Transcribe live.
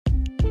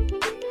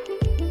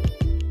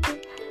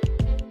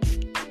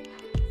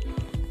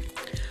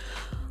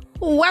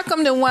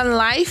Welcome to One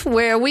Life,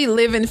 where we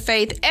live in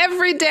faith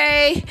every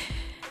day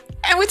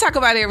and we talk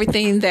about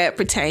everything that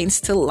pertains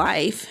to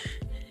life.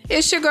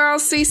 It's your girl,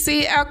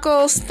 CC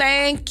Eccles.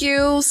 Thank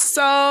you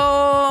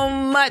so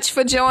much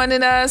for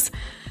joining us.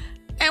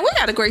 And we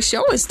got a great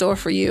show in store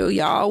for you,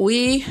 y'all.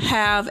 We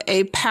have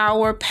a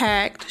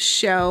power-packed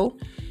show.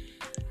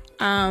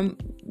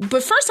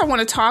 But first, I want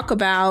to talk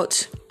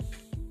about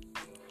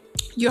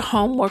your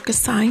homework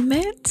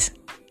assignment.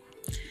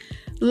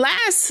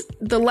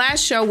 The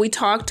last show, we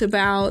talked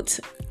about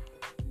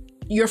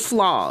your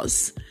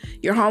flaws.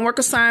 Your homework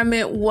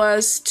assignment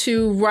was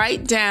to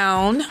write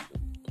down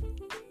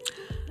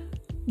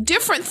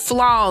different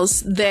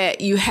flaws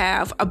that you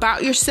have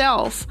about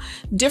yourself,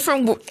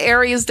 different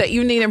areas that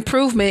you need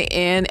improvement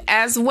in,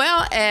 as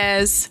well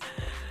as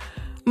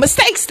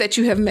mistakes that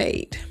you have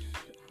made.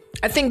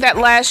 I think that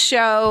last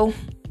show,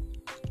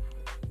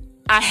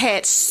 I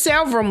had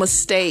several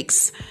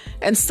mistakes,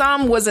 and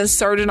some was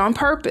inserted on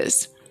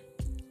purpose,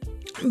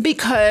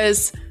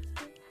 because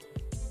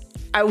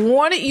I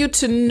wanted you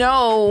to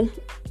know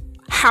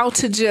how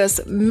to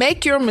just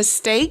make your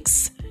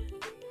mistakes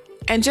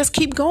and just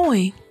keep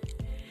going.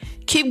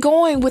 Keep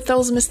going with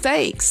those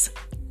mistakes.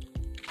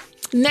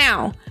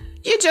 Now,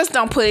 you just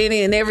don't put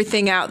any and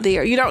everything out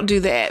there. You don't do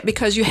that,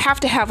 because you have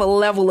to have a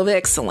level of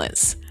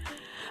excellence.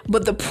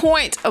 But the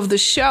point of the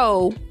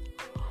show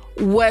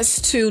was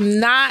to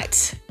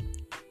not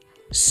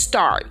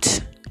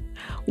start,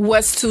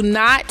 was to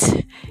not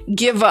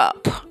give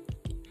up,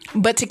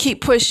 but to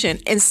keep pushing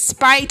in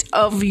spite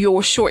of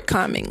your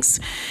shortcomings,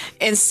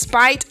 in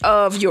spite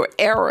of your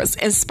errors,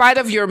 in spite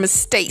of your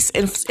mistakes,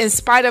 in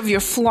spite of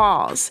your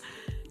flaws.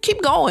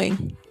 Keep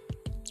going.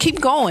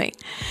 Keep going.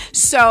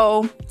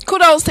 So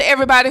kudos to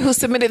everybody who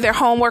submitted their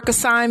homework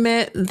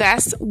assignment.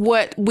 That's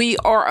what we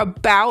are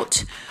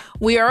about.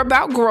 We are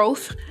about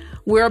growth.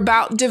 We're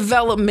about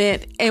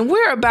development, and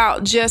we're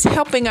about just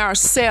helping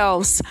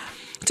ourselves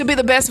to be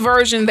the best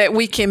version that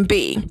we can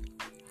be.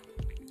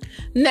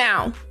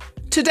 Now,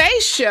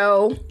 today's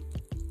show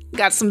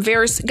got a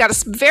very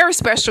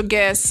special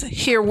guest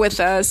here with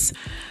us.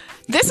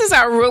 This is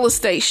our real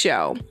estate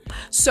show.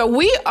 So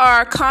we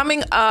are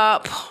coming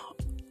up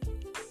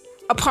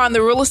upon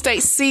the real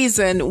estate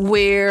season,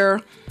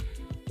 where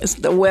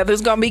the weather's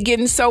going to be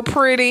getting so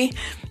pretty,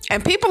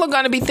 and people are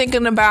going to be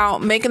thinking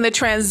about making the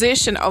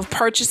transition of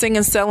purchasing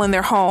and selling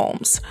their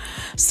homes.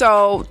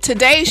 So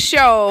today's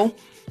show,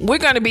 we're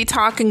going to be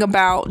talking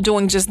about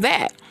doing just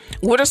that.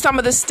 What are some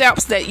of the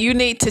steps that you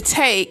need to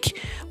take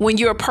when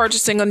you're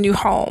purchasing a new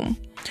home?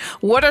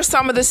 What are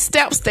some of the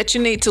steps that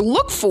you need to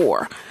look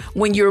for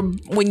when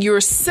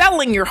you're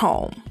selling your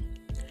home?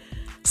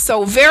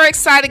 So very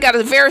excited. Got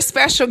a very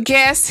special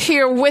guest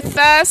here with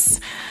us.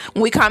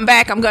 When we come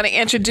back, I'm going to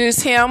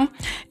introduce him,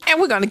 and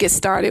we're going to get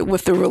started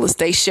with the real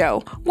estate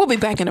show. We'll be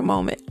back in a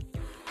moment.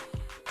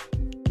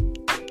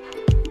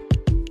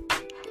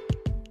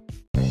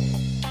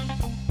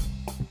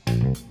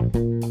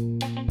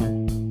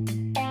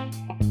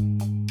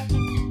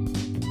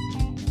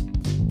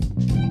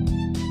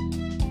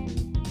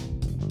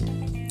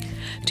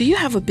 Do you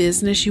have a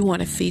business you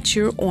want to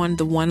feature on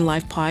the One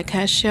Life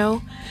podcast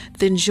show?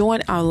 Then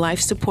join our Life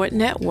Support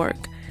Network.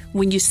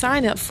 When you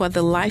sign up for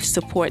the Life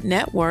Support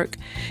Network,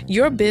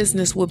 your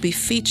business will be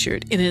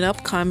featured in an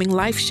upcoming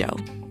life show.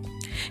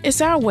 It's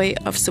our way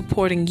of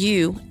supporting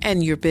you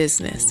and your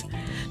business.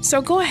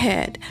 So go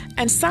ahead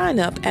and sign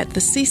up at the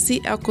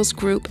CC Eccles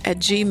Group at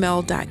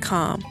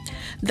gmail.com.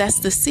 That's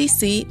the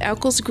CC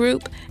Eccles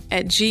Group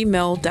at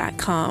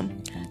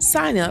gmail.com.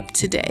 Sign up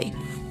today.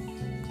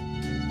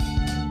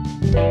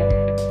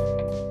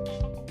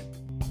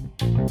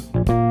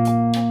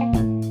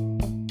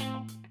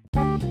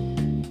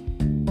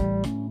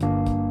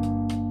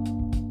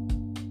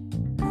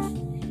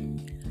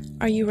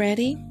 Are you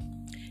ready?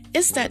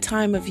 It's that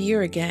time of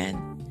year again.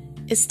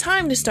 It's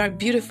time to start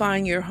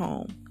beautifying your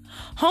home.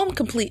 Home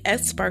Complete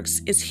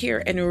Experts is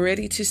here and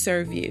ready to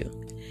serve you.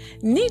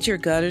 Need your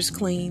gutters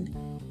cleaned?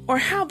 Or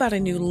how about a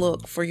new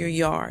look for your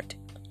yard?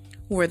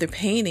 Whether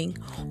painting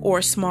or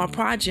a small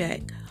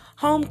project,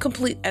 Home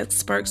Complete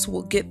Experts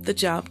will get the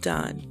job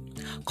done.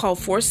 Call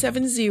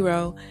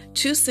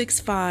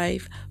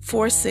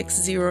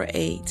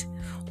 470-265-4608.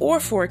 Or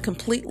for a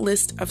complete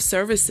list of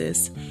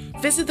services,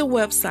 visit the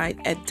website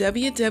at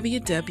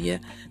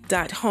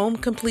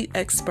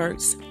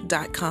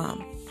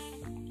www.homecompleteexperts.com.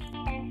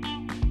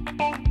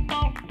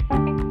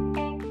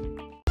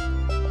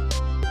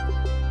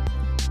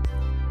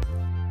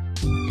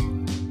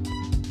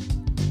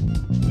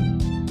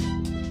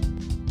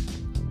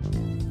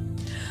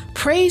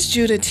 Praise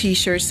Judah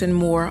T-shirts and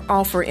more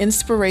offer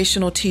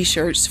inspirational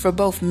T-shirts for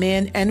both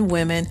men and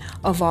women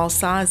of all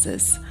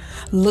sizes.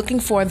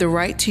 Looking for the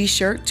right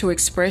T-shirt to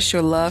express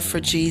your love for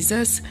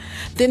Jesus?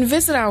 Then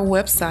visit our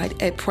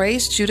website at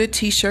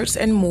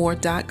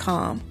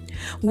praisejudahT-shirtsandmore.com.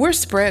 We're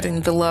spreading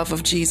the love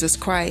of Jesus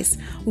Christ,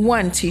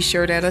 one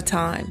T-shirt at a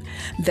time.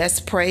 That's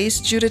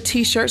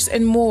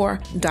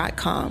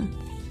praisejudahT-shirtsandmore.com.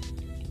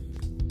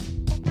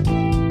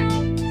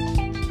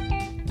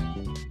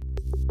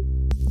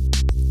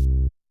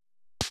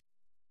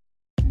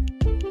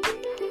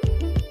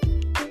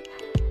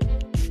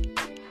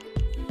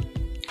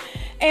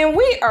 And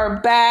we are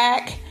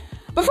back.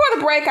 Before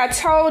the break, I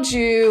told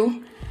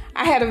you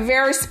I had a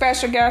very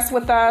special guest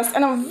with us,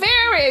 and I'm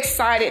very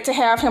excited to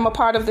have him a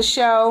part of the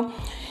show.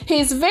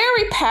 He's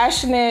very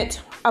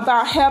passionate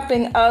about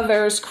helping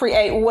others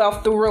create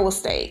wealth through real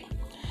estate.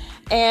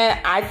 And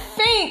I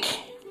think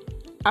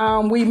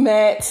we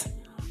met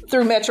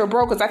through Metro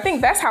Brokers. I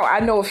think that's how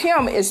I know of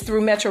him, is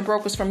through Metro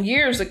Brokers from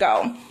years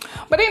ago.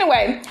 But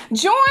anyway,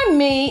 join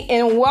me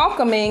in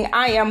welcoming,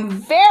 I am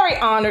very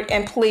honored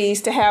and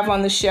pleased to have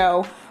on the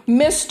show,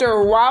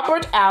 Mr.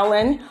 Robert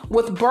Allen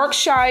with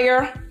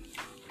Berkshire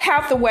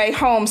Hathaway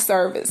Home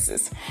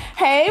Services.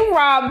 Hey,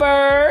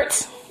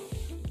 Robert.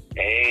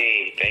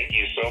 Hey, thank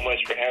you so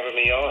much for having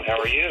me on. How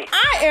are you?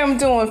 I am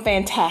doing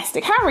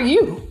fantastic. How are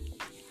you?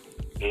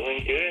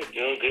 Doing good.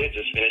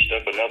 Just finished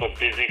up another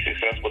busy,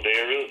 successful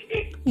day of real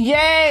estate.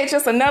 Yay,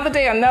 just another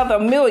day, another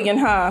million,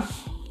 huh?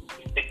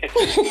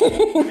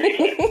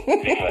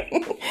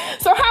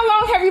 So how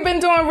long have you been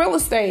doing real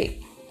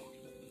estate?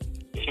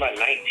 It's my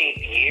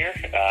 19th year,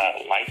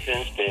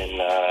 licensed in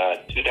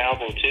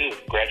 2002.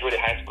 Graduated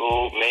high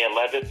school May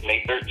 11th,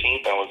 May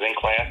 13th. I was in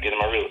class getting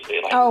my real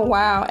estate license. Oh,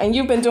 wow. And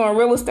you've been doing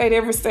real estate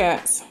ever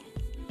since?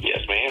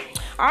 Yes, ma'am.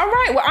 All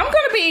right. Well, I'm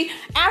going to be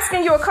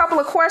asking you a couple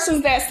of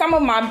questions that some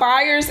of my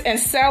buyers and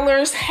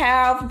sellers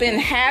have been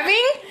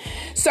having.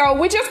 So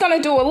we're just going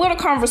to do a little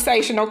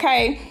conversation,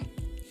 okay?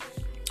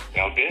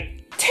 Sounds good.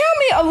 Tell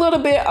me a little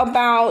bit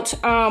about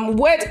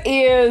what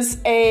is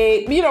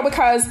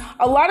because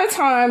a lot of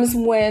times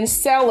when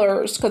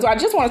sellers, because I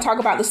just want to talk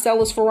about the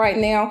sellers for right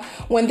now,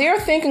 when they're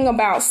thinking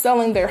about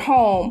selling their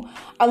home,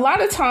 a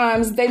lot of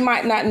times they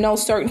might not know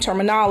certain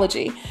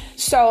terminology.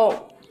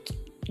 So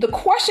the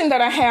question that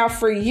I have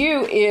for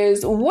you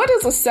is, what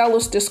is a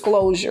seller's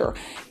disclosure,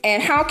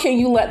 and how can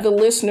you let the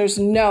listeners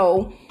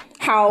know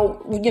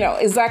how,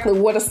 exactly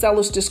what a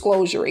seller's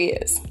disclosure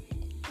is?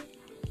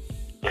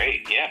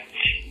 Great, yeah.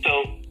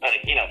 So,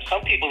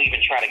 some people even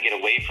try to get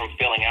away from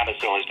filling out a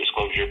seller's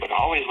disclosure, but I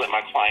always let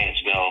my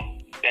clients know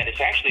that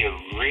it's actually a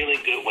really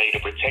good way to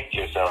protect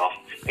yourself,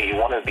 and you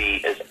want to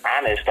be as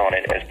honest on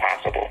it as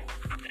possible.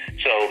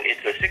 So it's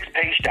a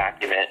 6-page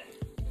document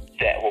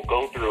that will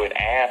go through and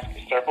ask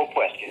several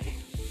questions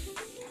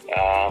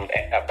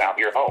about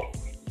your home.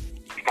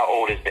 How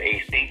old is the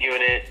AC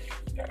unit?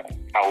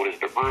 How old is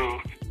the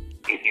roof?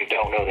 If you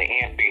don't know the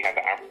answer, you have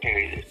the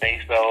opportunity to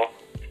say so.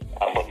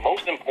 But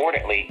most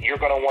importantly, you're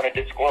going to want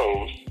to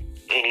disclose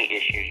any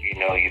issues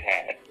you've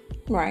had.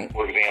 Right.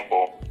 For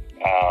example,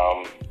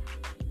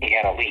 he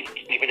had a leak,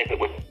 even if it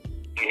was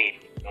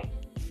unique,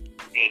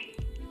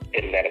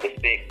 and that it was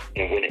big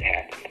and when it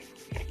happened.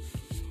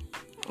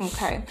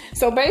 Okay.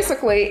 So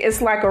basically,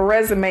 it's like a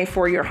resume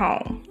for your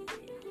home.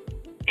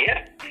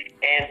 Yeah.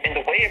 And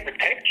the way it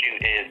protects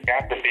you is,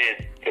 God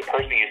forbid, the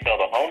person you sell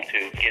the home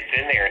to gets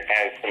in there and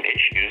has some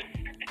issues,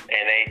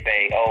 and they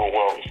say, oh,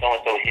 well,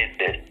 so-and-so hid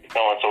this,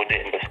 so-and-so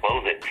didn't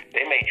disclose it.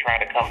 They may try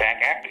to come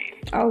back after you.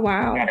 Oh,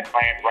 wow. I've got a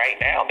client right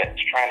now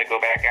that's trying to go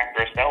back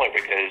after a seller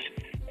because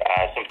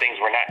some things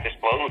were not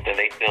disclosed, and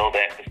they feel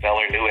that the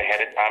seller knew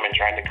ahead of time and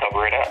tried to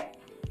cover it up.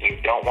 You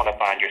don't want to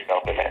find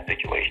yourself in that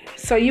situation.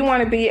 So you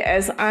want to be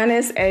as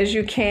honest as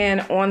you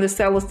can on the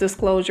seller's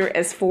disclosure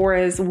as far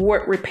as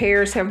what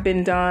repairs have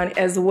been done,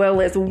 as well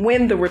as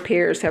when the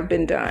repairs have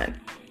been done.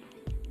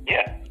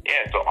 Yeah.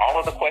 So all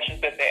of the questions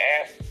that they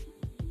ask,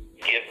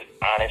 give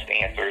honest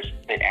answers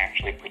that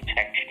actually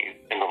protect you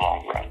in the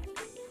long run.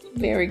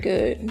 Very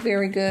good.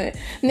 Very good.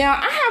 Now,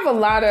 I have a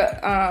lot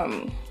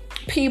of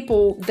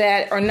people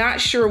that are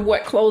not sure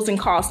what closing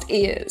cost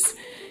is.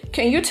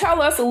 Can you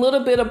tell us a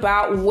little bit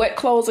about what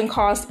closing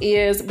cost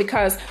is?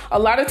 Because a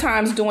lot of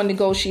times during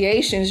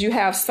negotiations, you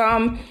have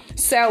some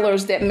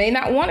sellers that may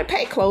not want to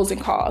pay closing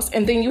costs.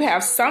 And then you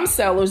have some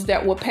sellers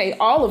that will pay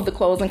all of the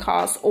closing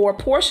costs or a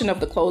portion of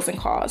the closing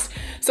costs.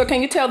 So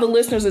can you tell the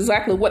listeners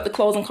exactly what the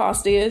closing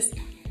cost is?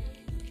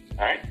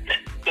 All right.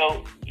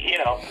 So,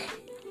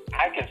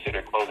 I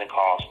consider closing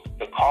costs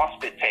the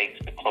cost it takes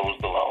to close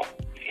the loan.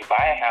 If you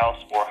buy a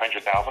house for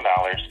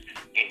 $100,000,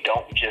 you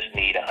don't just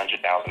need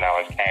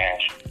 $100,000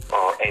 cash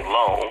or a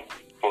loan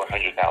for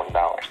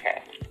 $100,000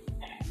 cash.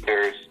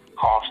 There's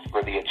cost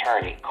for the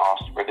attorney,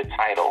 cost for the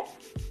title.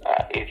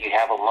 If you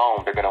have a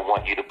loan, they're going to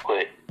want you to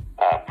put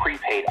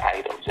prepaid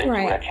items into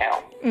an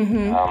account.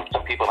 Mm-hmm.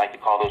 Some people like to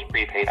call those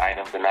prepaid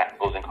items and not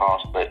closing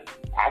costs, but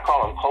I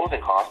call them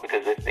closing costs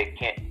because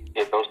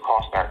if those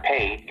costs aren't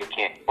paid, you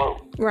can't close.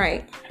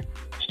 Right.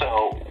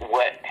 So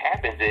what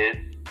happens is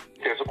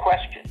there's a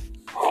question.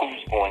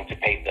 Who's going to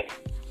pay them?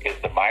 Is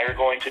the buyer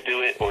going to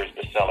do it, or is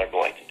the seller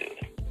going to do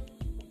it?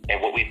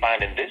 And what we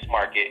find in this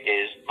market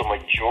is the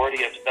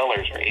majority of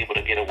sellers are able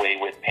to get away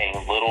with paying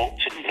little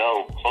to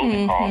no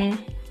closing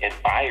costs, and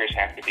buyers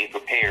have to be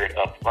prepared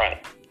up front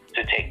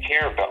to take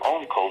care of their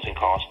own closing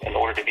costs in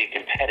order to be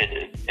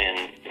competitive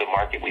in the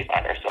market we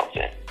find ourselves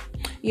in.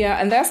 Yeah,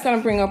 and that's going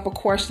to bring up a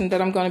question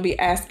that I'm going to be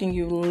asking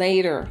you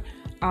later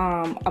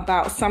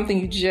about something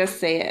you just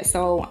said.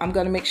 So I'm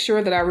going to make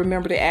sure that I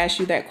remember to ask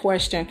you that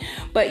question.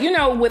 But,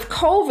 with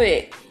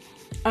COVID,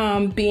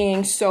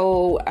 being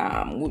so,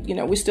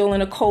 we're still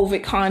in a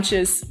COVID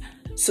conscious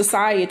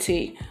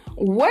society.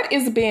 What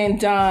is being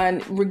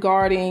done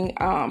regarding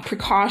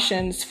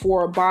precautions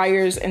for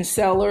buyers and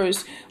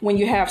sellers when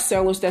you have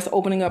sellers that's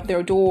opening up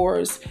their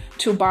doors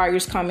to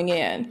buyers coming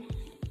in?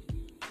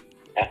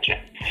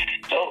 Gotcha.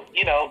 So,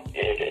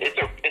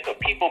 it's a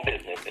people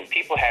business, and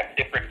people have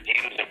different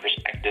views and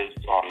perspectives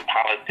on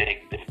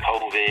politics and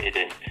COVID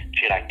and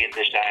should I get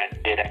the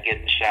shot? Did I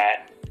get the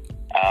shot?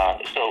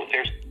 So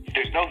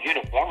there's no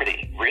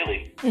uniformity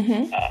really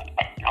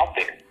out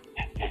there,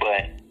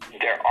 but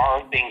there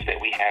are things that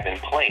we have in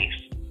place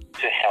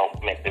to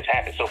help make this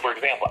happen. So, for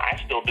example,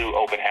 I still do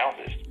open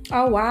houses.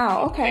 Oh,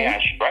 wow. Okay. The way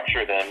I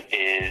structure them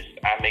is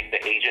I make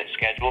the agent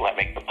schedule, I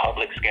make the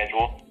public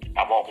schedule.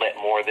 I won't let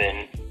more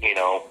than,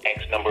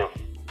 X number of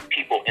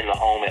people in the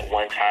home at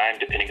one time,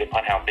 depending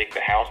upon how big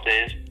the house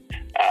is.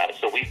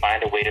 So we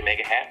find a way to make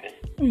it happen.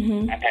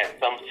 Mm-hmm. I've had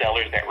some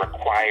sellers that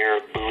require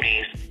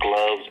booties,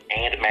 gloves,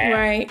 and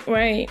masks.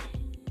 Right.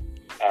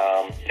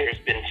 There's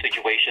been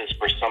situations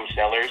for some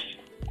sellers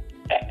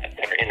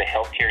that are in the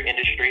healthcare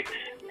industry.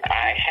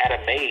 I had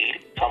a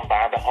maid come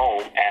by the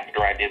home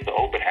after I did the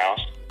open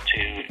house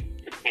to,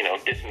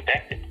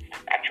 disinfect it.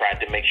 I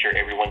tried to make sure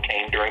everyone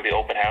came during the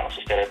open house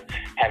instead of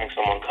having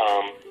someone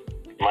come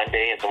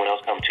Monday and someone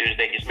else come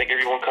Tuesday. Just make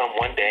everyone come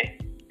one day,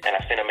 and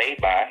I sent a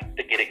maid by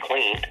to get it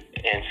cleaned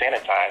and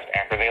sanitized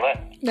after they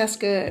left. That's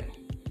good.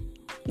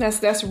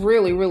 That's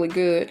really, really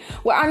good.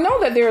 Well, I know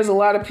that there's a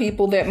lot of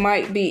people that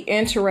might be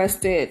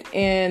interested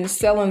in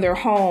selling their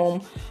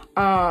home.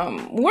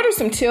 What are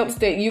some tips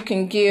that you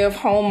can give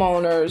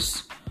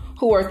homeowners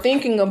who are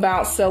thinking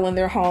about selling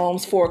their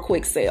homes for a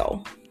quick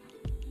sale?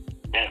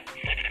 Yeah.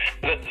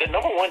 The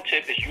number one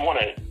tip is you want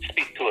to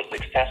speak to a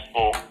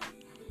successful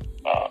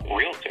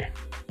realtor.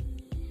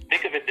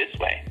 Think of it this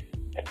way.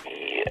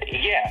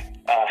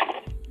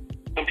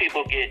 Some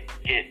people get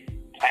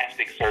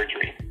plastic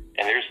surgery,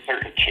 and there's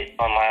certain kits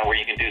online where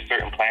you can do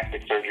certain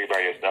plastic surgery by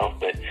yourself,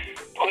 but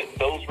put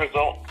those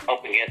results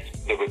up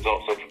against the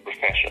results of a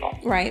professional.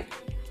 Right.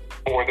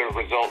 Or the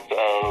results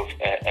of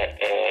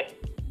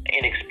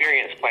an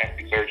experienced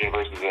plastic surgeon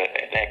versus an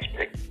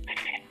expert.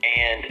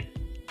 And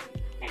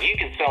you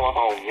can sell a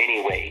home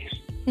many ways.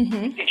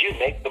 Mm-hmm. Did you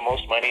make the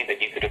most money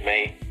that you could have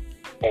made?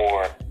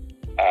 Or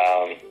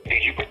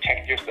did you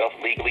protect yourself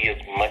legally as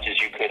much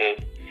as you could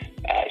have?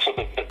 So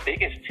the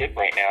biggest tip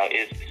right now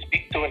is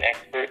speak to an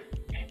expert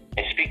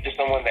and speak to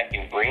someone that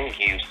can bring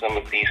you some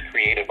of these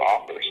creative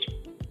offers.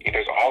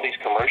 There's all these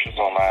commercials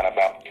online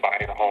about buy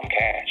your home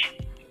cash.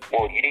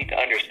 Well, you need to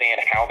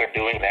understand how they're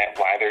doing that,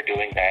 why they're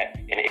doing that,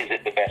 and is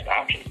it the best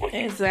option for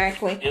you?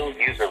 Exactly. You'll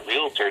use a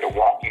realtor to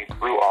walk you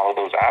through all of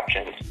those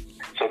options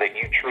so that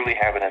you truly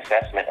have an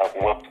assessment of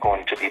what's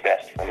going to be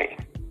best for me.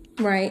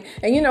 Right.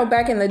 And,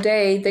 back in the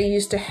day, they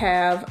used to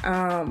have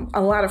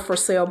a lot of for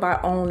sale by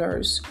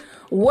owners.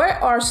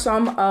 What are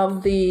some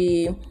of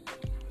the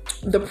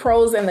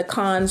pros and the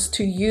cons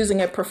to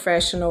using a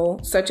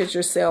professional such as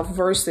yourself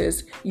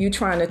versus you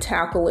trying to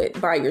tackle it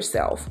by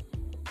yourself?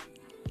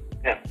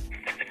 Yeah.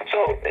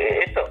 So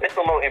it's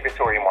a low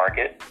inventory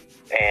market,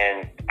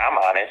 and I'm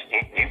honest,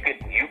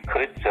 you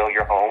could sell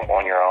your home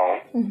on your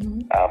own,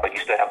 but you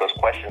still have those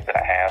questions that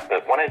I have.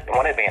 But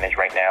one advantage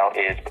right now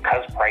is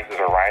because prices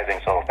are rising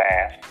so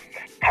fast,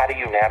 how do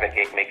you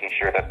navigate making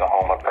sure that the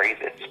home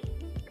appraises?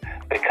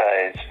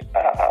 Because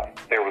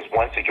there was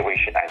one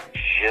situation I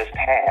just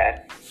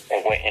had,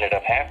 and what ended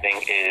up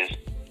happening is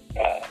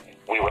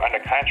we were under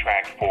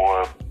contract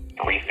for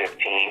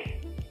 $315.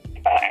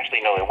 Actually,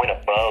 no, it went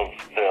above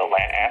the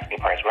asking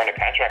price. We're under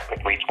contract for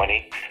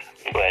 $320,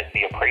 but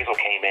the appraisal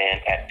came in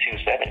at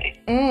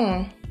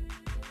 $270.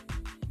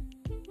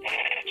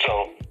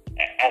 So,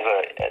 as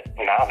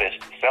a novice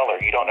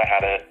seller, you don't know how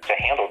to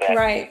handle that.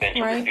 Right. Then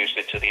you reduce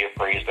it to the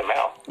appraised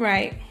amount.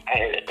 Right.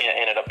 And it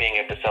ended up being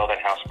able to sell that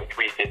house for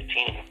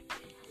 $315.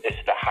 It's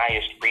the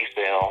highest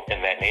pre-sale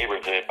in that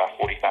neighborhood by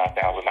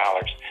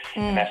 $45,000,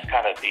 and that's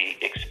kind of the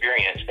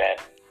experience that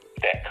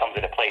comes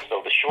into play.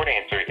 So the short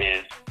answer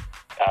is,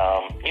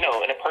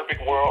 in a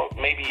perfect world,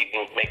 maybe you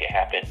can make it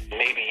happen.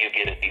 Maybe you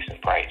get a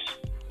decent price.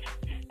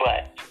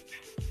 But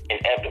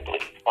inevitably,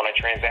 on a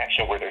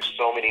transaction where there's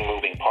so many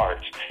moving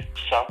parts,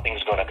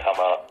 something's going to come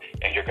up,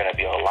 and you're going to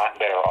be a lot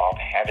better off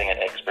having an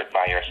expert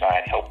by your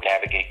side help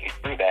navigate you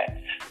through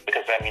that.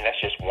 Because,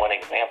 that's just one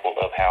example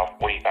of how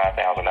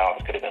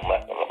 $45,000 could have been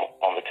left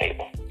on the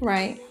table.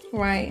 Right.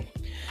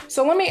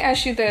 So let me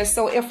ask you this.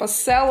 So if a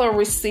seller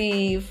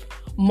receives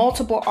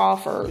multiple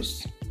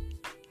offers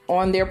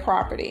on their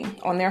property,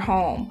 on their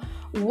home,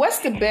 what's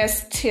the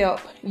best tip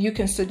you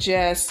can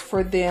suggest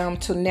for them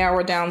to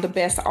narrow down the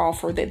best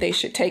offer that they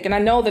should take? And I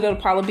know that it'll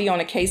probably be on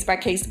a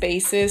case-by-case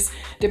basis,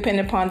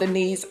 depending upon the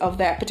needs of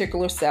that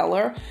particular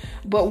seller.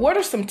 But what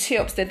are some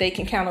tips that they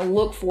can kind of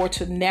look for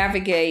to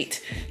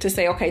navigate to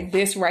say, okay,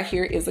 this right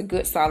here is a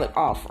good, solid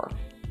offer?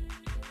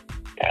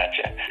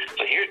 Gotcha.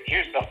 So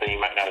here's something you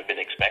might not have been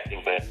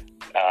expecting, but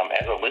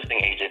as a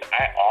listing agent,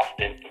 I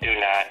often do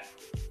not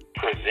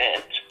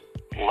present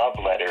love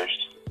letters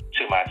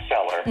to my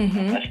seller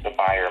unless the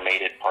buyer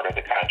made it part of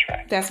the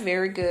contract. That's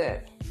very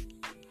good.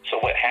 So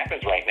what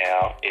happens right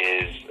now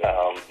is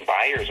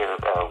buyers are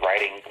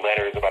writing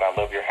letters about, I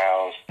love your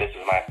house, this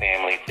is my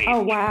family, please.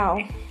 Oh,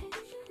 wow.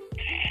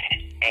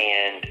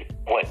 And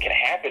what can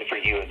happen for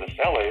you as a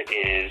seller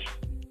is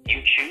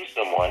you choose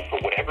someone for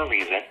whatever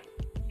reason,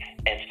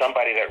 and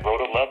somebody that wrote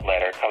a love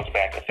letter comes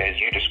back and says,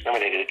 you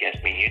discriminated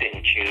against me, you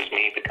didn't choose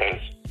me because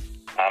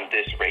I'm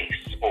this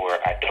race, or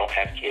I don't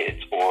have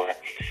kids,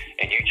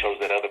 and you chose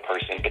that other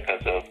person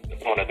because of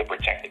one of the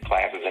protected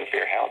classes in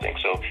fair housing.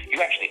 So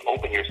you actually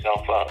open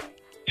yourself up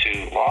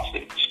to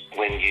lawsuits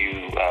when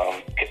you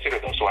consider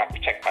those. So I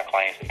protect my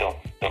clients and don't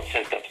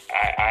send them.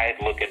 I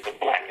look at the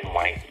black and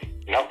white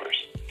numbers.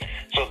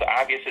 So the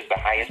obvious is the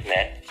highest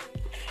net,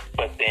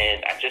 but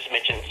then I just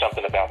mentioned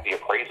something about the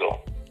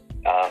appraisal.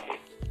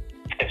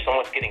 If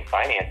someone's getting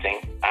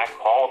financing, I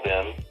call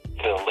them,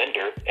 the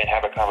lender, and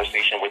have a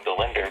conversation with the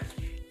lender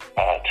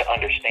to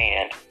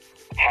understand,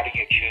 how do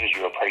you choose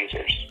your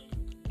appraisers?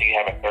 Do you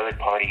have a third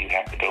party you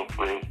have to go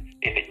through?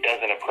 If it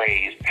doesn't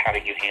appraise, how do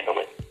you handle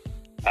it?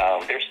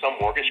 There's some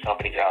mortgage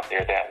companies out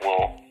there that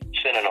will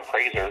send an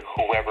appraiser,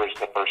 whoever is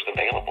the first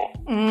available.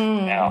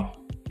 Now,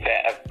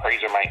 that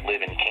appraiser might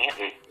live in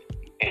Canton,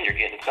 and you're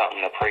getting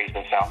something appraised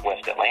in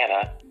Southwest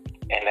Atlanta,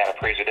 and that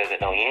appraiser doesn't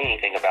know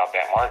anything about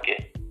that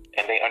market,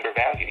 and they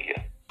undervalue you.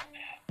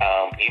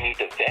 You need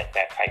to vet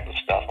that type of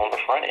stuff on the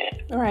front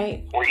end.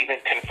 Right. Or even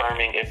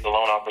confirming if the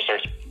loan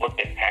officers looked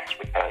at tax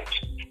returns.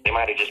 They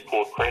might have just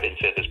pulled credit and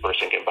said this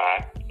person can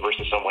buy,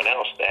 versus someone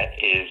else that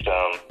is,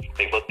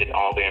 they looked at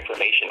all the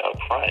information up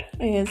front.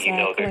 Exactly. You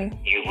know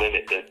that you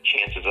limit the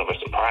chances of a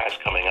surprise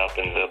coming up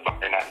and the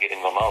buyer not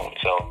getting the loan.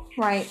 So,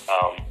 right.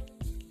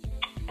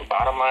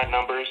 Bottom line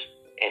numbers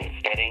and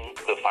vetting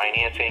the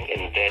financing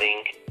and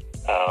vetting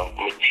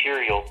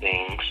material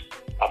things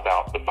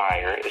about the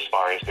buyer as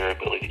far as their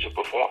ability to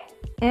perform.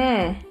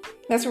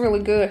 That's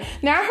really good.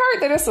 Now, I heard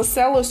that it's a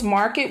seller's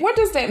market. What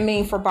does that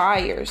mean for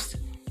buyers?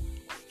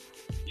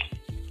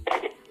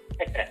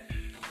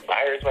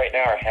 Buyers right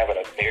now are having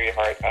a very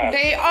hard time.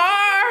 They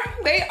are.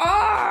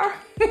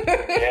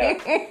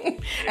 Yeah.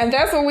 And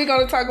that's what we're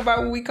going to talk about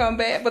when we come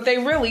back. But they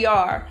really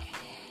are.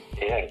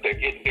 Yeah, they're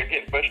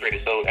getting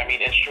frustrated. So, I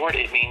mean, in short,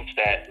 it means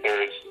that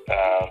there's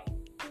a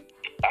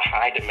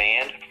high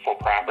demand for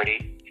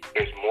property.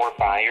 There's more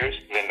buyers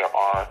than there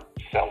are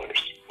sellers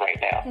right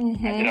now.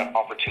 I did an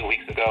offer 2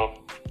 weeks ago.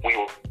 We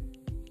were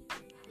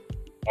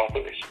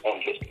offers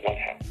on just one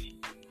house.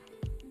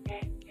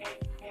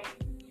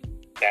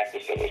 That's the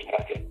seller's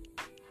market.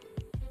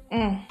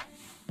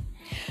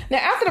 Now,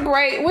 after the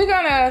break, we're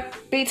going to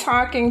be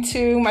talking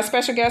to my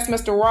special guest,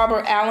 Mr.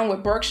 Robert Allen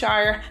with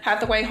Berkshire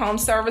Hathaway Home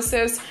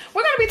Services.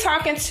 We're going to be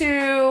talking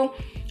to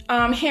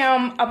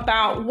him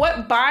about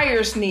what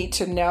buyers need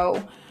to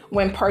know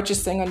when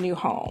purchasing a new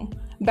home.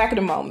 Back in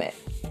a moment.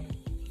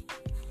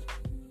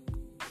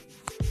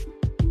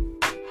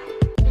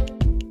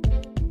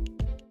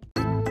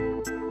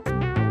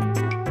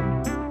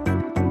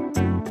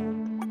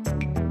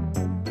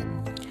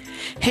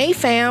 Hey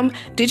fam,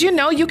 did you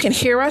know you can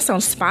hear us on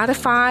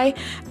Spotify,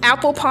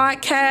 Apple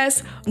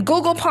Podcasts,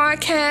 Google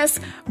Podcasts,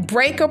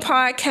 Breaker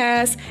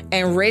Podcasts,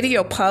 and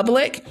Radio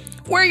Public?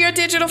 We're your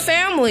digital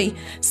family,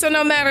 so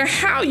no matter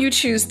how you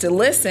choose to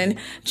listen,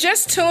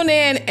 just tune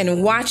in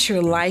and watch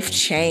your life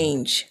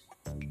change.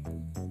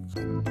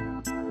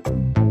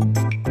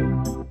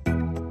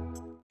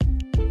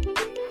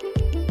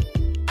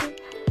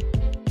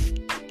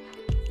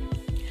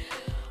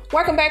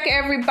 Welcome back,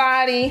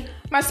 everybody.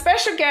 My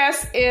special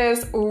guest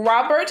is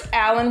Robert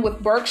Allen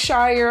with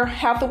Berkshire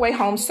Hathaway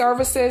Home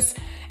Services.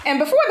 And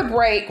before the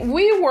break,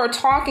 we were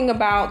talking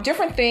about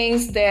different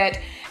things that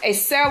a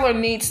seller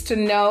needs to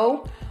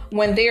know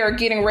when they are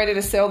getting ready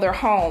to sell their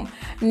home.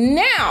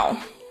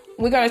 Now,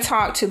 we're going to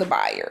talk to the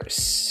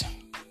buyers.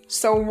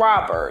 So,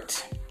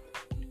 Robert,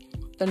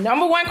 the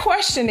number one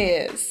question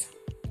is,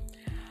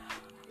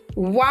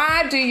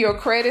 why do your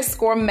credit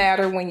score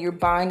matter when you're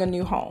buying a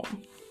new home?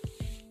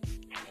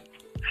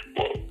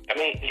 I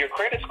mean, your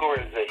credit score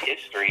is a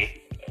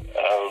history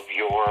of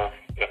your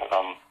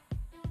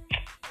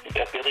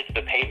ability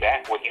to pay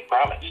back what you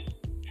promised.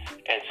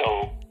 And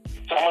so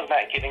someone's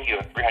not giving you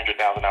a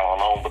 $300,000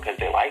 loan because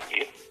they like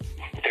you.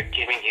 They're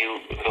giving you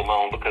the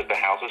loan because the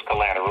house is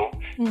collateral.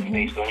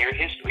 Based on your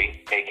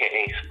history,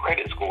 aka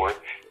credit score,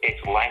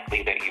 it's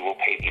likely that you will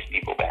pay these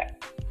people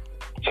back.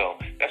 So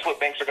that's what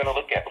banks are going to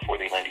look at before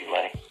they lend you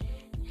money.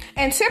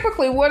 And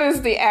typically, what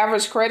is the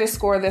average credit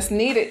score that's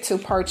needed to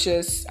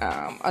purchase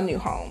a new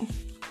home?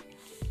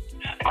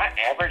 My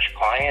average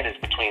client is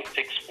between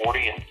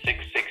 640 and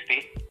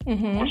 660. Of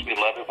course, we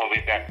love it when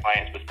we've got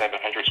clients with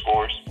 700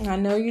 scores. I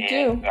know you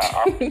do.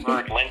 Our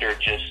preferred lender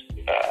just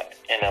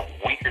in a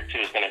week or two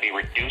is going to be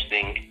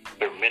reducing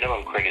their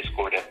minimum credit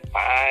score to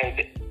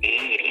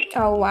 580.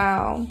 Oh,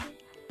 wow.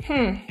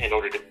 In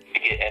order to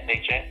get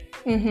FHA.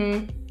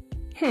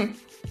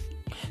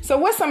 So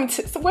what's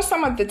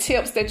some of the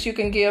tips that you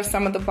can give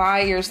some of the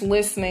buyers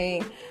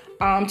listening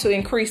to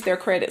increase their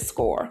credit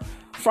score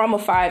from a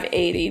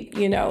 580,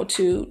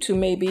 to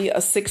maybe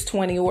a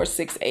 620 or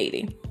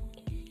 680.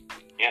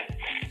 Yeah.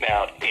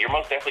 Now, you're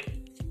most definitely,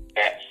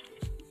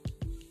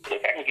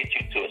 look, I can get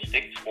you to a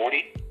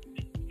 640.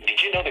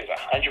 Did you know there's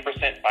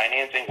 100%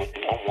 financing with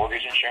no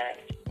mortgage insurance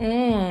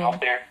out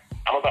there?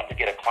 I'm about to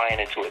get a client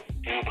into a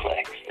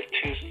duplex for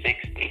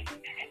 $260,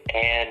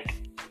 and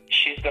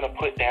she's going to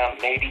put down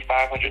maybe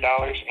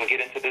 $500 and get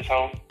into this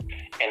home,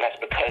 and that's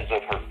because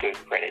of her good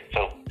credit.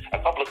 So a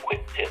couple of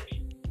quick tips.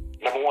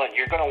 Number one,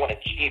 you're going to want to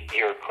keep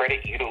your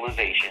credit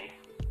utilization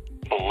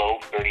below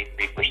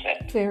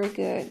 33%. Very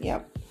good.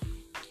 Yep.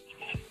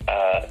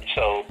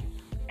 So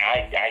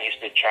I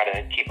used to try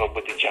to keep up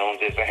with the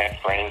Joneses. I had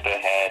friends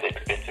that had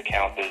expense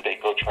accounts that they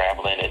go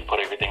traveling and put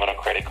everything on a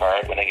credit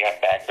card. When they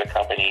got back, their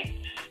company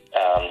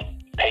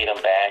paid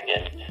them back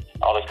and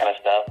all this kind of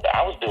stuff. But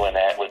I was doing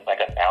that with like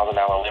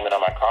 $1,000 limit on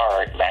my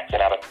card,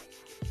 maxing out of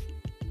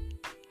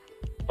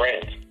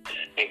friends.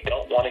 They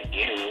don't want to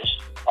use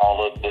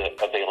all of the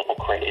available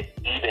credit,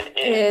 even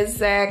if...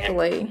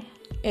 Exactly.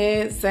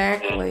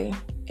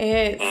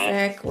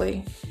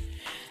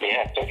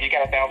 Yeah, so if you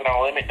got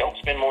 $1,000 limit, don't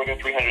spend more than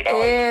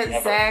 $300.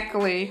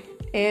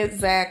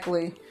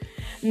 Exactly.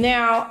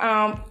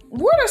 Now,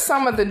 what are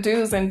some of the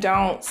do's and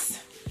don'ts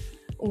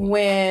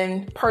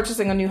when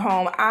purchasing a new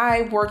home?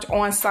 I worked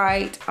on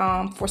site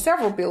for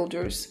several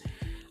builders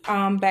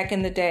back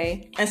in the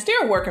day, and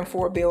still working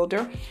for a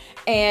builder.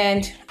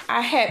 And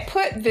I had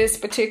put this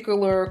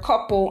particular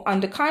couple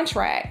under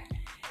contract,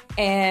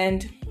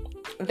 and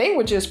they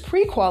were just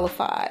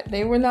pre-qualified.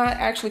 They were not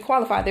actually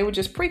qualified. They were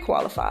just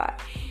pre-qualified.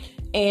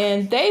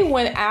 And they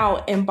went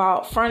out and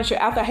bought furniture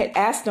after I had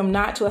asked them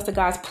not to. I said,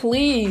 guys,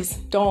 please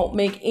don't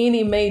make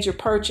any major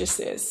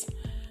purchases.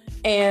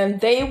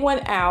 And they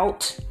went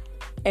out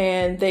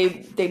and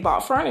they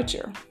bought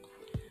furniture.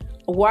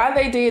 Why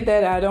they did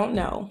that, I don't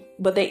know.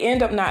 But they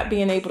end up not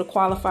being able to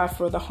qualify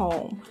for the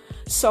home.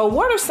 So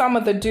what are some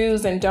of the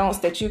do's and don'ts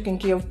that you can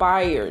give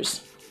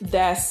buyers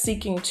that's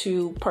seeking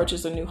to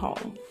purchase a new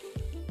home?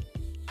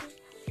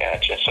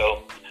 Gotcha.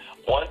 So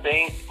one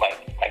thing,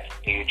 like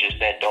you just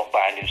said, don't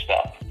buy new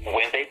stuff.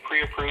 When they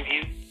pre-approve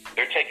you,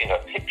 they're taking a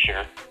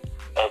picture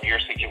of your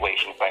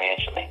situation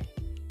financially.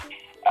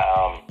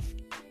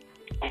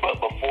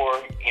 But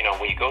before,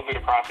 when you go through the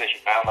process, you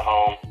found the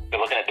home, they're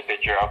looking at the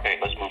picture, okay,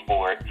 let's move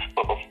forward.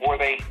 But before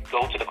they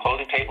go to the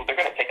closing table, they're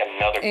going to take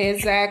another picture.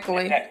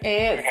 Exactly.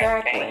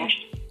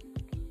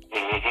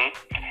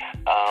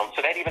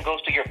 So that even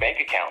goes to your bank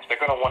accounts. They're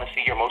going to want to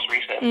see your most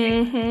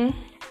recent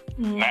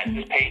not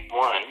just page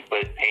 1,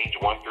 but page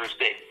 1 through 6,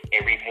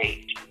 every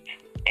page.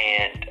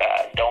 And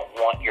don't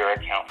want your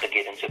account to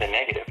get into the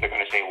negative. They're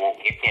going to say, well,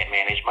 you can't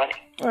manage money.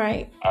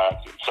 Right.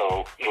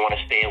 So you want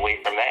to stay away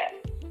from that.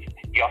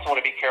 You also want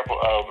to be careful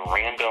of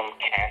random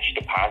cash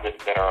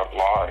deposits that are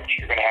large.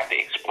 You're going to have to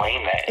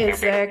explain that. And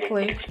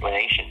exactly. An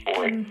explanation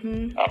for it,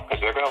 because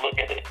they're going to look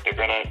at it. They're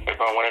going to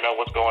want to know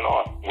what's going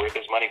on, where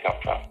this money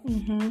comes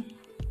from.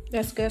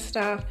 That's good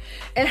stuff.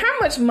 And how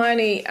much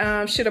money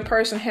should a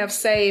person have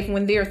saved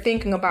when they're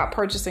thinking about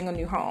purchasing a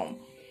new home?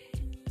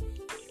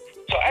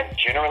 So I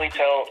generally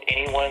tell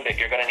anyone that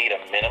you're going to need a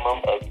minimum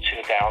of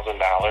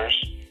 $2,000.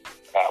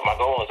 My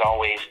goal is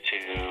always to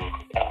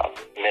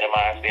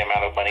minimize the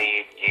amount of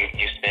money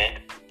you spend.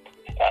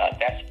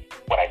 That's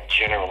what I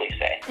generally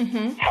say.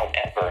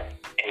 However,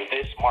 in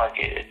this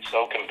market, it's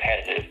so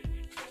competitive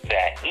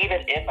that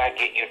even if I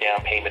get you down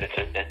payment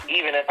assistance,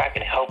 even if I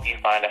can help you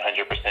find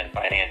 100%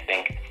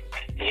 financing,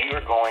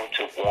 you're going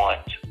to want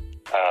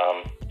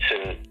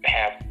to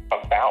have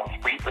about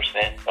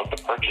 3% of the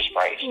purchase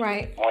price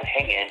on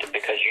hand,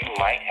 because you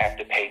might have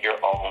to pay your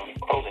own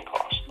closing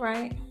costs.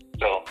 Right.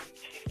 So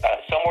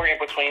somewhere in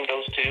between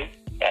those two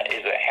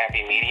is a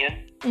happy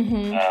median.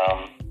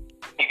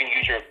 You can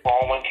use your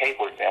 401k,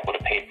 for example, to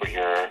pay for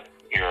your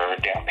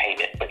down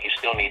payment, but you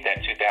still need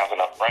that $2,000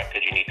 up front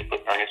because you need to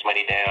put earnest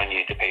money down. You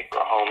need to pay for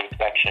a home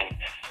inspection.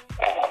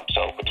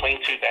 So between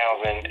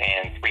 $2,000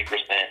 and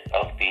 3%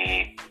 of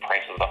the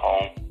price of the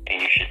home,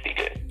 and you should be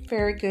good.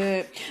 Very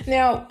good.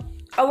 Now,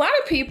 a lot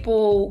of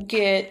people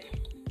get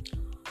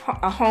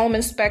a home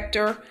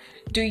inspector.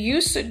 Do you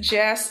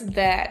suggest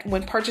that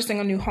when purchasing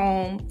a new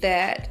home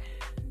that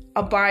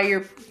a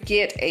buyer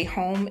get a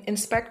home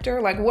inspector?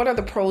 Like, what are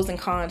the pros and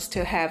cons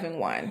to having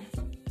one?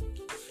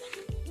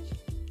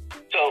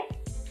 So,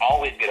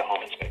 always get a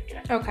home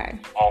inspector. Okay.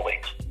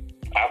 Always.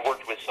 I've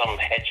worked with some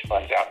hedge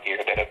funds out here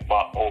that have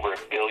bought over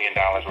 $1 billion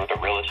worth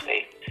of real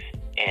estate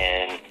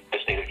in the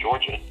state of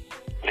Georgia.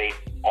 They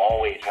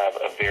always have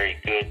a very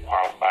good,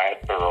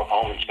 qualified, thorough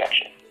home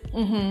inspection.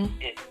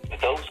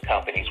 Those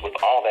companies with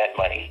all that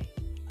money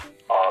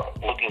are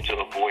looking to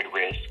avoid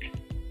risk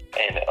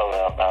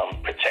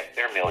and protect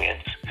their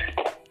millions.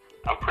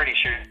 I'm pretty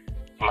sure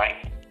you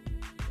might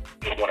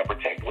want to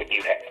protect what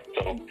you have.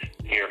 So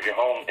your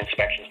home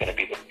inspection is going to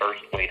be the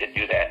first way to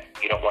do that.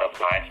 You don't want to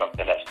buy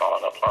something that's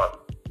falling apart.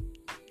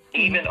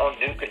 Even on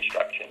new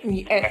construction.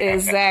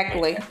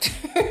 Exactly.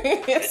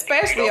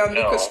 Especially on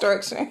new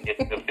construction.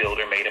 If the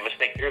builder made a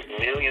mistake, there's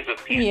millions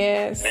of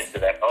pieces into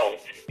that home.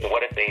 And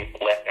what if they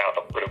left out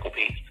a critical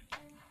piece?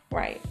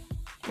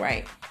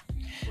 Right.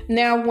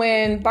 Now,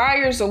 when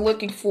buyers are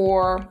looking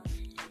for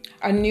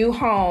a new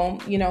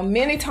home,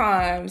 many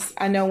times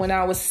I know when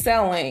I was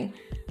selling,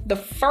 the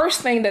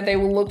first thing that they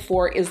will look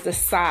for is the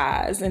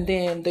size, and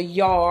then the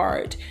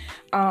yard,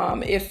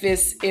 if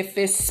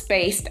it's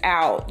spaced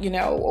out,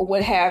 or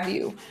what have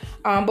you.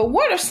 But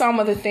what are some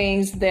of the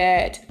things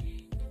that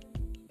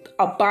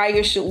a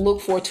buyer should look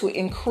for to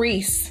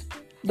increase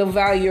the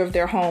value of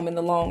their home in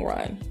the long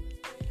run?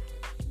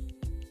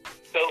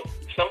 So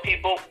some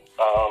people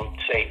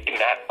say do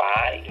not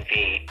buy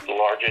the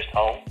largest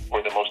home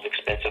or the most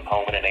expensive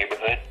home in a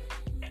neighborhood.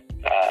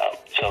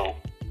 So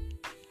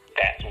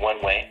that's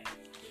one way.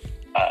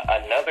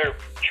 Another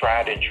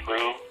tried and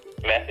true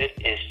method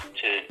is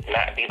to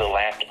not be the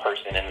last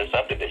person in the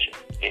subdivision.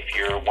 If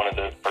you're one of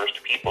the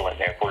first people in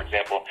there, for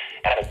example,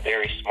 I had a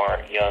very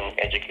smart, young,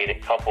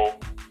 educated couple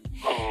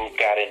who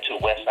got into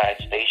West Side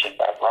Station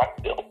by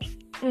Brockville,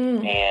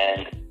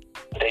 and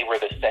they were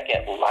the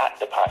second lot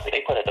deposit.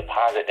 They put a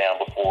deposit down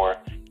before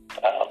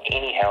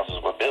any houses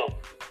were built.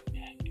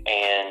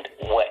 And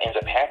what ends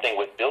up happening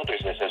with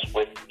builders is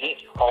with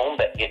each home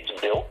that gets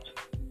built,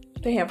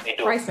 they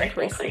do price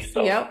increases.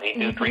 So they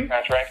do 3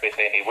 contracts. They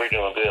say, hey, we're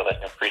doing good.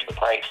 Let's increase the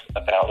price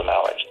 $1,000,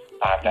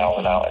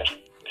 $5,000.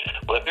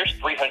 Well, if there's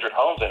 300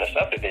 homes in a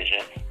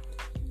subdivision,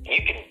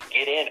 you can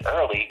get in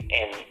early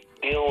and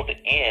build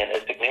in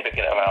a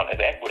significant amount of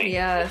equity.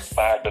 Yes.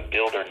 By the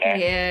builder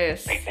naturally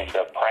increasing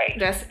the price.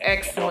 That's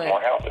excellent.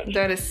 More houses.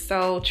 That is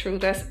so true.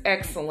 That's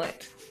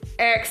excellent.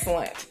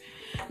 Excellent.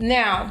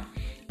 Now,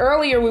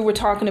 earlier we were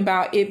talking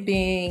about it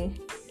being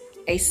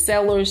a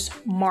seller's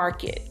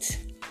market.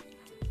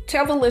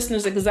 Tell the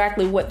listeners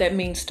exactly what that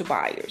means to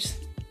buyers.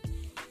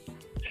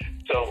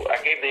 So I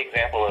gave the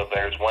example of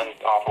there's one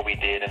offer we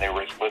did, and there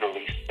was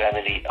literally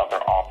 70 other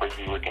offers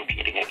we were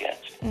competing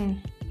against.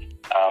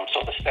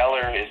 So the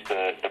seller is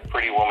the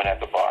pretty woman at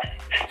the bar.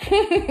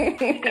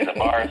 And the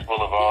bar is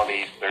full of all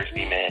these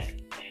thirsty men.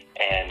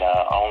 And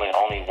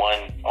only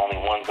one's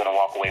going to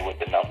walk away with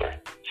the number.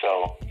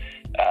 So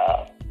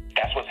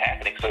that's what's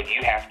happening. So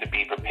you have to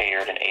be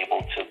prepared and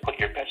able to put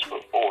your best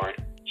foot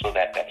forward so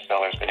that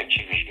seller is going to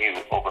choose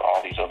you over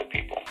all these other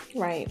people.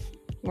 Right.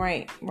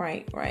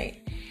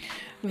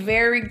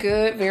 Very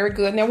good, very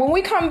good. Now, when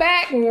we come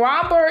back,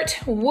 Robert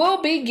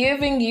will be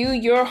giving you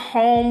your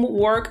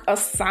homework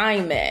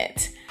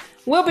assignment.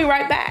 We'll be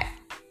right back.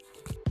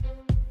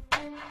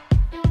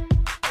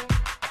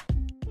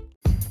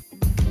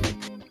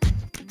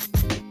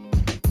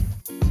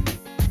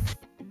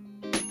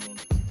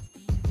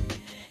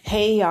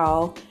 Hey,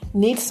 y'all.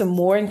 Need some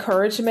more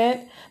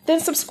encouragement? Then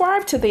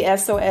subscribe to the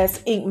SOS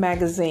Inc.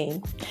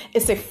 magazine.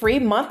 It's a free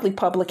monthly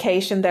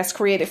publication that's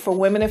created for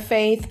women of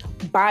faith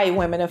by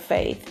women of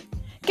faith.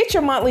 Get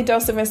your monthly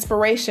dose of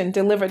inspiration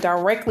delivered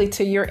directly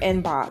to your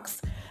inbox.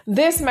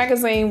 This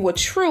magazine will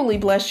truly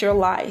bless your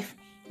life.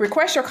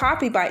 Request your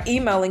copy by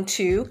emailing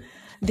to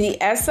the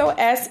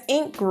SOS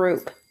Inc.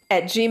 group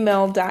at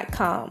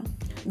gmail.com.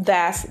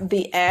 That's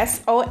the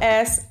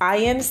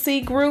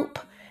SOSINC group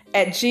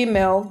at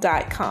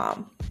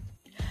gmail.com.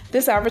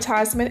 This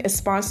advertisement is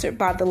sponsored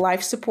by the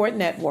Life Support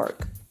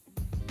Network.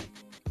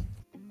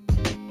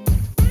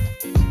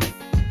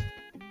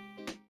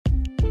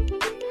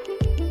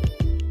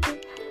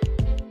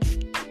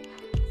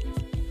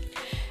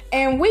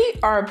 And we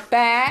are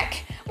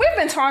back. We've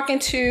been talking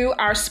to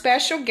our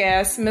special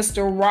guest,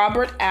 Mr.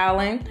 Robert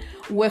Allen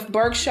with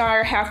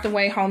Berkshire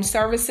Hathaway Home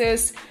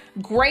Services.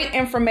 Great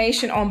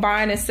information on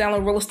buying and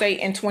selling real estate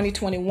in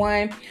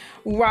 2021.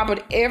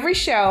 Robert, every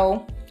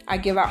show I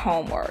give out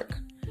homework.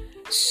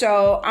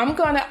 So I'm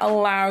going to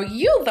allow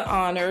you the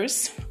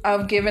honors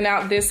of giving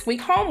out this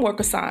week's homework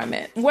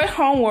assignment. What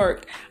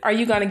homework are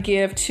you going to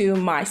give to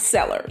my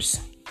sellers?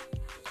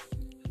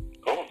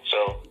 Cool.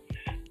 So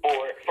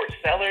for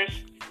sellers,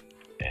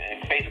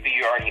 basically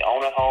you already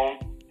own a home.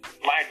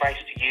 My advice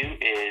to you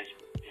is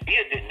be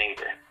a good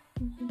neighbor.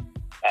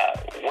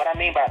 What I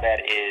mean by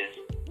that is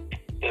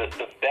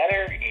the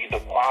better the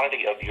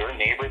quality of your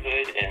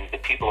neighborhood and the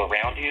people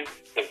around you,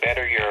 the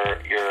better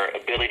your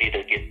ability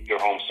to get your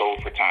home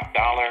sold for top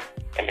dollar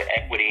and the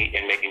equity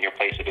in making your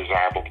place a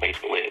desirable place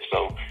to live.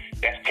 So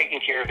that's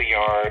taking care of the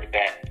yard.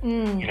 That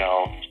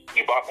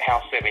you bought the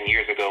house 7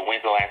 years ago.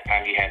 When's the last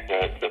time you had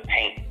the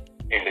paint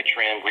and the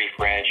trim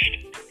refreshed?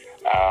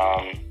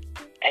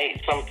 Hey,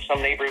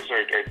 some neighbors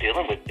are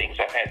dealing with things.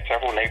 I've had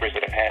several neighbors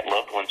that have had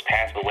loved ones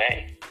pass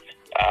away.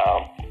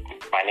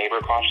 My neighbor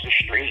across the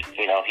street,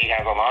 he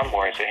has a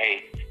lawnmower and said,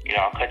 hey,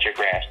 I'll cut your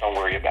grass. Don't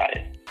worry about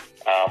it.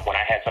 When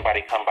I had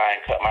somebody come by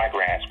and cut my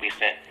grass, we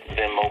sent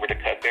them over to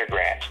cut their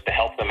grass to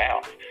help them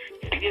out.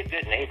 Be a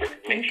good neighbor.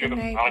 Make sure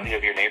the quality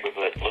of your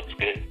neighborhood looks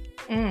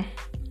good.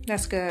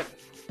 That's good.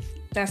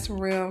 That's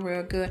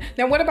real good.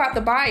 Now, what about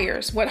the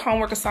buyers? What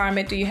homework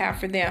assignment do you have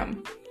for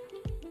them?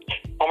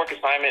 Homework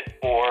assignment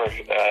for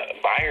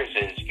buyers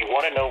is you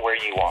want to know where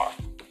you are.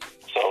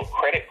 So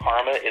Credit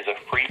Karma is a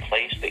free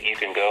place that you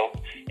can go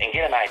and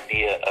get an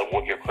idea of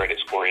what your credit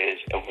score is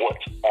and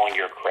what's on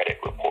your credit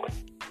report.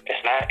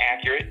 It's not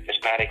accurate. It's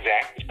not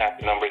exact. It's not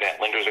the number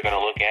that lenders are going to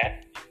look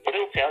at. But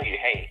it'll tell you,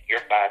 hey, you're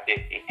 550,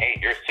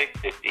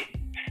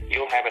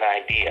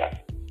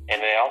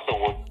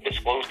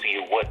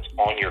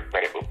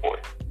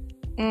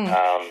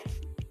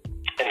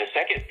 And the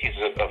second piece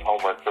of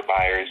homework for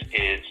buyers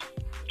is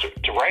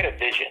to write a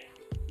vision.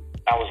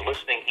 I was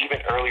listening even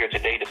earlier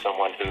today to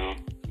someone who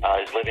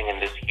is living in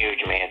this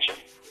huge mansion.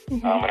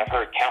 And I've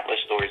heard countless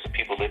stories of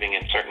people living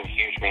in certain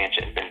huge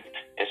mansions. And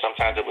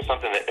sometimes it was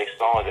something that they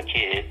saw as a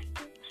kid,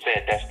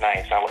 said, that's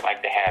nice, I would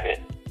like to have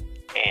it.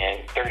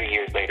 And 30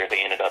 years later,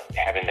 they ended up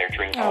having their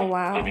dream home,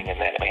 living in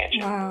that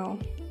mansion. Wow.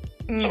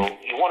 So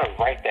you want to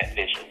write that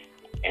vision.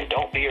 And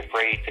don't be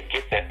afraid to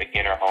get that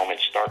beginner home and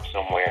start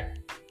somewhere.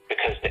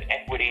 Because the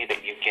equity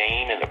that you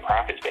gain and the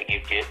profits that you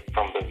get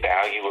from the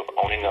value of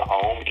owning a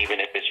home,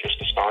 even if it's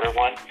just a starter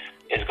one,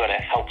 is going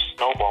to help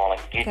snowball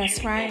and get you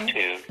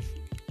into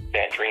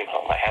that dream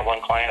home. I had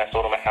one client, I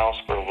sold him a house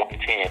for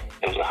 $110.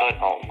 It was a HUD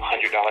home,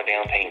 $100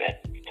 down payment.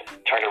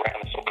 Turned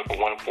around and sold it for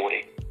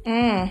 $140.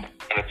 And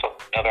I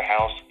sold another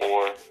house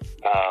for,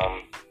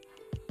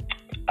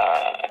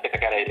 I think I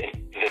got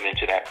them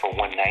into that for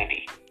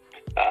 $190.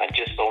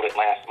 Just sold it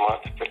last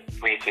month for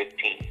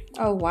 $315.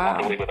 Oh, wow. I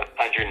believe with a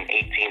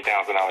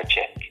 $118,000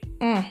 check.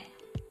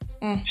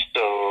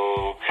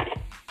 So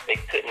they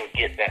couldn't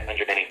get that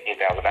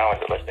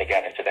 $118,000 unless they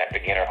got into that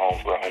beginner home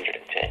for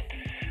 $110.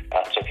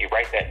 So if you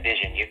write that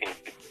vision, you can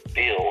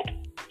build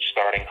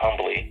starting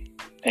humbly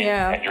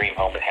that dream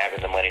home and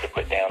having the money to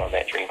put down on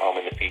that dream home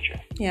in the future.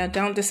 Yeah,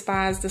 don't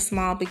despise the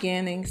small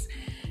beginnings.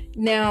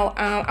 Now,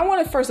 I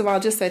want to first of all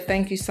just say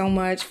thank you so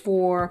much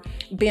for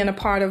being a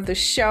part of the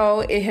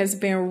show. It has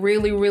been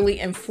really, really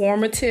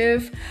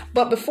informative.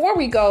 But before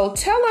we go,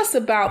 tell us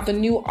about the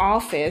new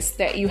office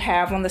that you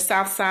have on the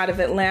south side of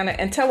Atlanta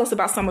and tell us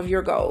about some of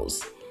your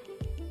goals.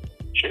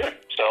 Sure.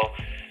 So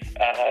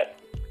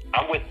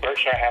I'm with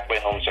Berkshire Hathaway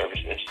Home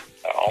Services,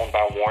 owned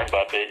by Warren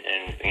Buffett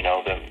and,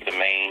 the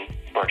main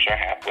Berkshire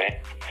Hathaway.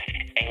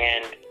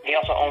 And he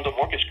also owns a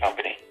mortgage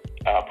company.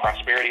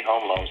 Prosperity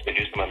Home Loans. They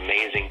do some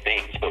amazing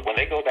things, but when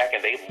they go back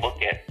and they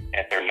look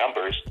at their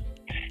numbers,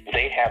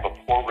 they have a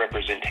poor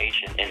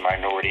representation in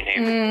minority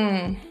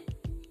neighborhoods.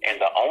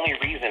 And the only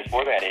reason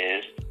for that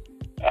is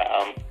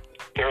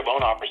their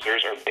loan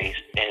officers are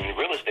based in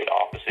real estate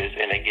offices,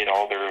 and they get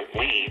all their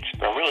leads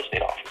from real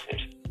estate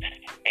offices.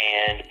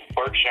 And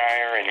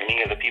Berkshire and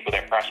any of the people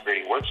that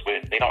Prosperity works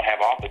with, they don't have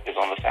offices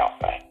on the south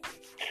side.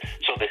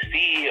 So the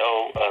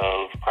CEO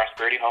of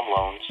Prosperity Home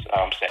Loans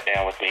sat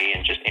down with me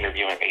and just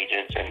interviewing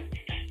agents and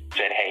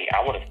said, hey,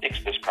 I want to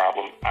fix this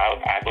problem.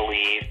 I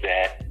believe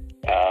that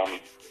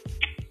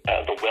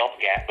the wealth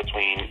gap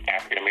between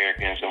African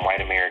Americans and white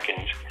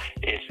Americans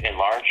is in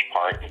large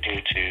part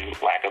due to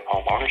lack of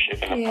home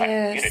ownership in the black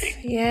community.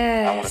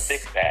 Yes. I want to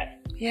fix that.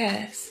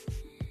 Yes.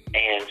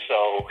 And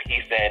so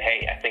he said,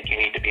 hey, I think you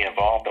need to be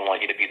involved. I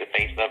want you to be the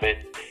face of it.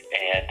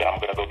 And I'm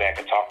going to go back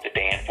and talk to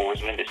Dan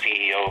Forsman, the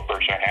CEO of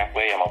Berkshire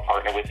Hathaway. I'm going to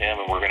partner with him,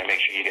 and we're going to make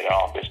sure you get an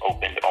office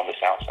opened on the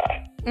south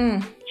side.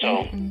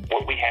 So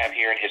what we have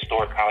here in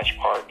Historic College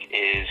Park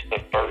is the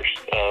first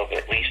of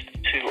at least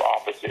 2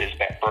 offices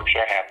that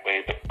Berkshire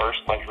Hathaway, the first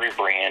luxury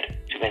brand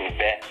to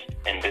invest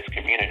in this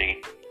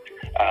community.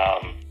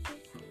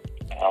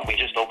 We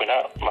just opened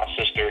up. My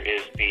sister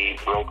is the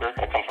broker.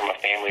 I come from a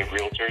family of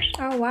realtors.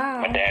 Oh,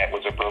 wow. My dad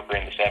was a broker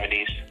in the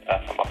 70s,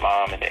 my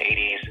mom in the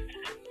 80s,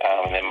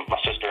 and then my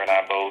sister and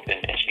I both,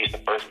 and she's the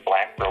first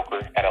black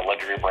broker at a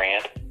luxury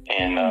brand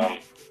in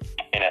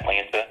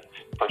Atlanta,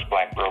 first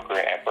black broker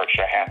at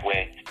Berkshire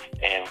Hathaway,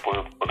 and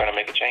we're going to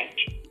make a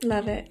change.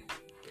 Love it.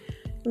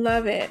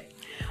 Love it.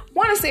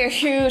 Want to say a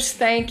huge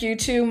thank you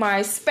to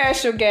my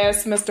special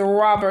guest, Mr.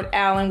 Robert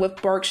Allen with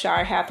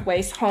Berkshire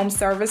Hathaway Home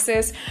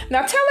Services.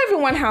 Now tell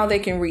everyone how they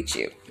can reach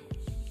you.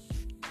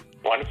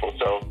 Wonderful.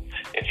 So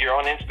if you're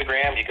on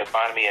Instagram, you can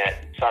find me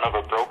at son of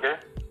a broker,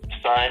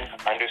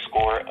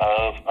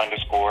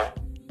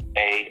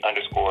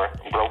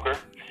 son_of_a_broker.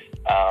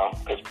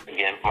 Because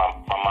again, my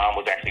mom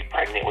was actually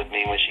pregnant with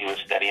me when she was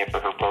studying for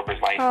her broker's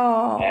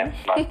license. And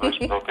my first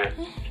broker.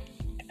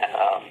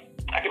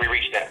 I can be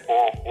reached at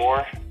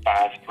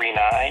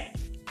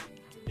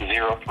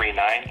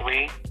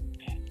 404-539-0393.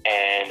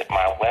 And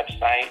my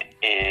website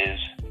is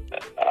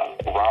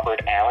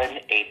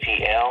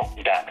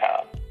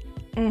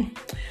robertallenatl.com.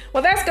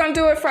 Well, that's going to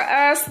do it for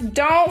us.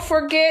 Don't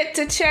forget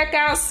to check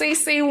out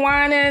CeCe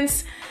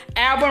Winans'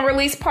 album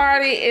release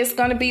party. It's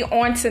going to be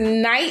on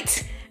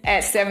tonight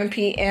at 7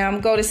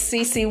 p.m. Go to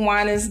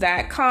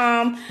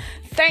ccwinans.com.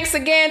 Thanks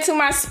again to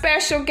my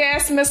special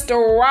guest,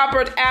 Mr.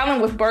 Robert Allen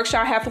with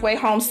Berkshire Hathaway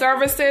Home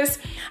Services.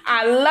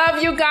 I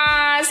love you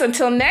guys.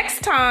 Until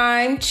next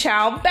time,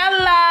 ciao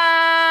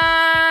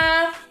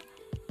Bella.